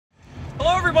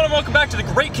everyone and welcome back to the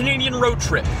Great Canadian Road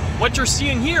Trip. What you're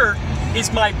seeing here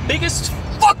is my biggest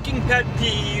fucking pet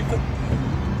peeve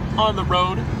on the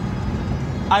road.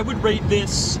 I would rate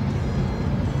this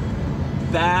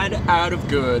bad out of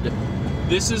good.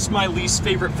 This is my least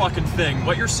favorite fucking thing.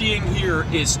 What you're seeing here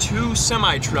is two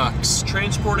semi-trucks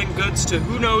transporting goods to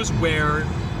who knows where.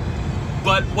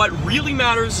 But what really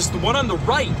matters is the one on the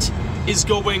right is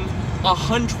going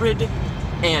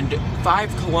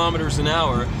 105 kilometers an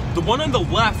hour. The one on the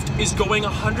left is going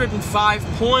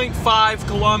 105.5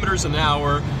 kilometers an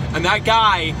hour, and that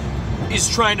guy is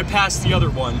trying to pass the other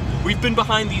one. We've been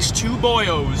behind these two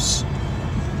boyos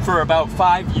for about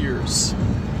 5 years.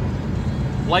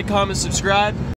 Like, comment, subscribe.